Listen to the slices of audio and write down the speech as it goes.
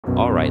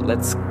Alright,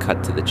 let's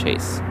cut to the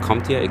chase.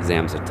 CompTIA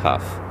exams are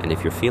tough, and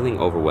if you're feeling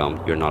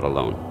overwhelmed, you're not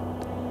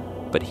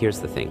alone. But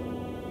here's the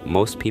thing.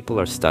 Most people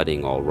are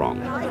studying all wrong.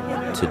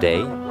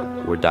 Today,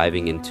 we're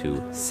diving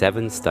into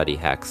 7 study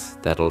hacks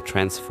that'll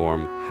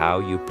transform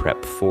how you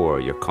prep for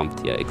your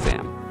CompTIA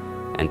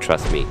exam. And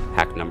trust me,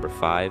 hack number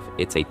 5,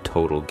 it's a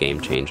total game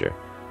changer.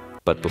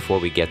 But before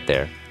we get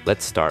there,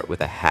 let's start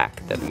with a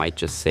hack that might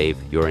just save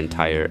your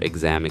entire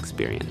exam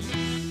experience.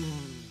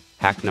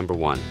 Hack number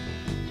 1,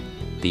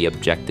 the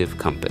objective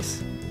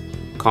compass.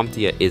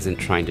 CompTIA isn't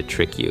trying to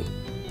trick you.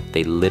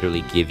 They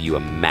literally give you a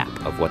map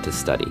of what to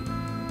study.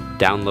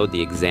 Download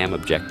the exam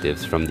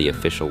objectives from the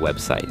official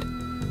website.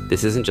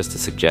 This isn't just a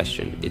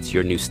suggestion, it's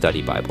your new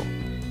study Bible.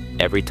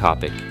 Every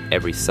topic,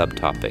 every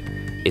subtopic,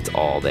 it's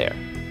all there.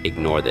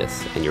 Ignore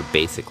this, and you're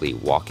basically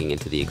walking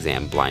into the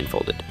exam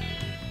blindfolded.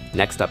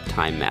 Next up,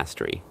 time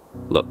mastery.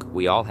 Look,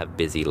 we all have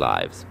busy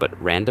lives,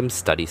 but random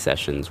study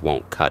sessions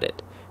won't cut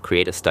it.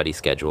 Create a study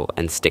schedule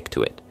and stick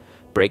to it.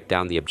 Break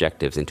down the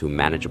objectives into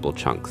manageable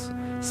chunks.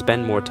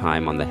 Spend more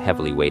time on the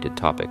heavily weighted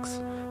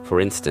topics. For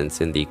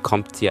instance, in the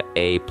CompTIA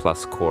A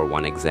plus Core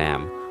 1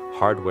 exam,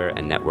 hardware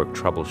and network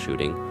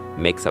troubleshooting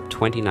makes up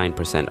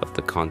 29% of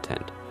the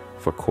content.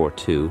 For Core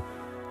 2,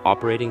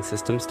 operating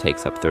systems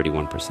takes up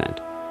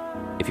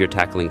 31%. If you're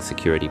tackling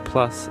Security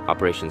Plus,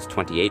 operations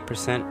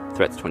 28%,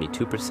 threats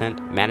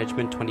 22%,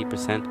 management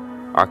 20%,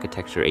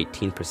 architecture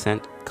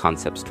 18%,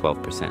 concepts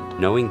 12%.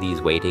 Knowing these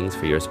weightings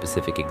for your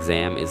specific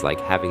exam is like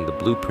having the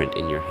blueprint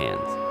in your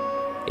hands.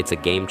 It's a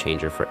game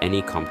changer for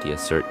any CompTIA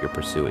cert you're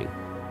pursuing.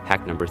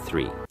 Hack number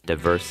 3,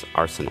 diverse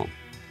arsenal.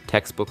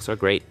 Textbooks are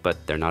great,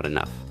 but they're not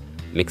enough.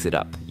 Mix it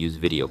up, use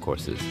video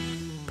courses,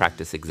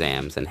 practice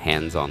exams, and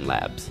hands-on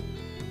labs.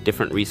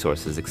 Different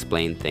resources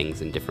explain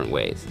things in different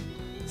ways.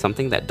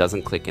 Something that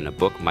doesn't click in a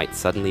book might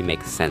suddenly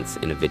make sense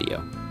in a video.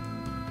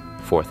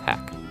 4th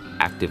hack,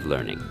 active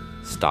learning.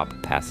 Stop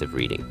passive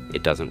reading.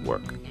 It doesn't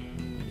work.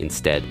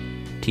 Instead,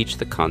 teach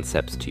the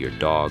concepts to your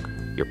dog,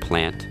 your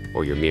plant,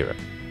 or your mirror.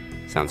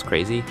 Sounds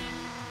crazy?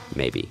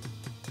 Maybe.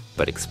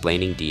 But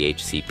explaining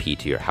DHCP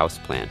to your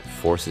houseplant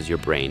forces your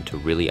brain to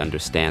really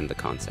understand the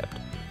concept,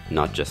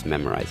 not just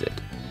memorize it.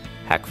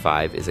 Hack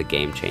 5 is a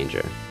game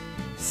changer.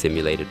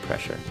 Simulated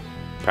pressure.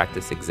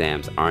 Practice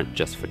exams aren't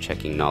just for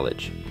checking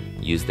knowledge.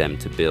 Use them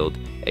to build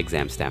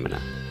exam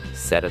stamina.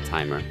 Set a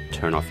timer,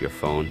 turn off your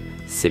phone,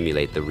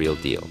 simulate the real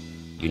deal.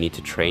 You need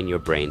to train your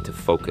brain to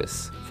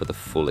focus for the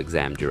full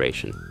exam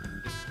duration.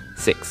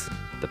 6.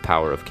 The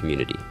power of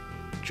community.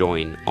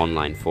 Join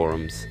online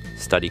forums,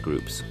 study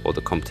groups, or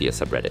the CompTIA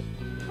subreddit.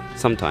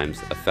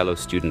 Sometimes a fellow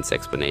student's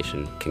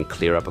explanation can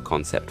clear up a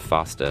concept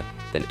faster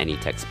than any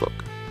textbook.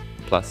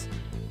 Plus,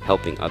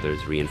 helping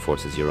others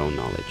reinforces your own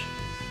knowledge.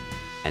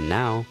 And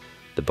now,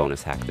 the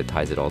bonus hack that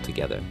ties it all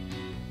together.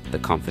 The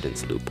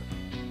confidence loop.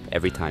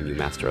 Every time you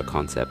master a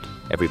concept,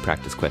 every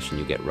practice question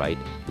you get right,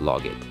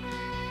 log it.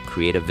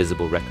 Create a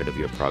visible record of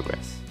your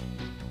progress.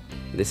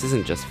 This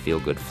isn't just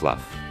feel-good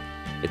fluff.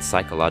 It's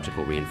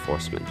psychological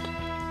reinforcement.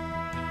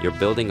 You're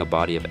building a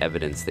body of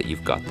evidence that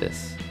you've got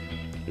this.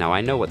 Now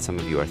I know what some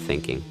of you are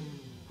thinking.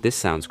 This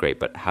sounds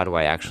great, but how do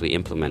I actually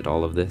implement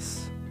all of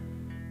this?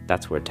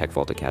 That's where Tech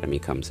Vault Academy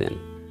comes in.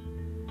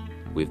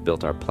 We've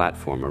built our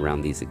platform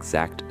around these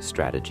exact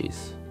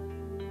strategies.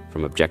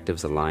 From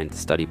objectives-aligned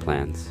study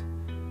plans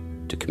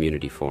to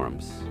community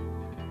forums.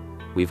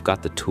 We've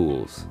got the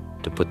tools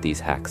to put these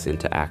hacks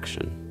into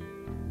action.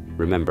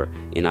 Remember,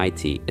 in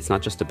IT, it's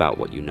not just about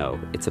what you know,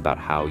 it's about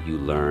how you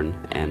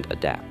learn and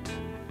adapt.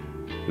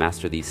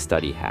 Master these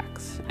study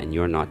hacks, and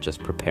you're not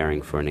just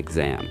preparing for an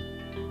exam.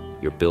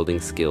 You're building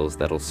skills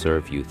that'll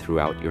serve you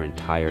throughout your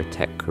entire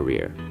tech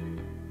career.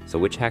 So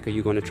which hack are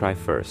you going to try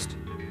first?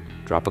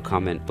 Drop a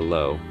comment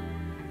below,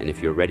 and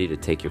if you're ready to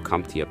take your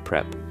CompTIA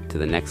prep to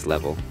the next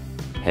level,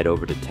 head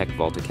over to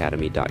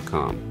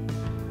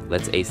techvaultacademy.com.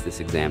 Let's ace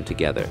this exam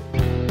together.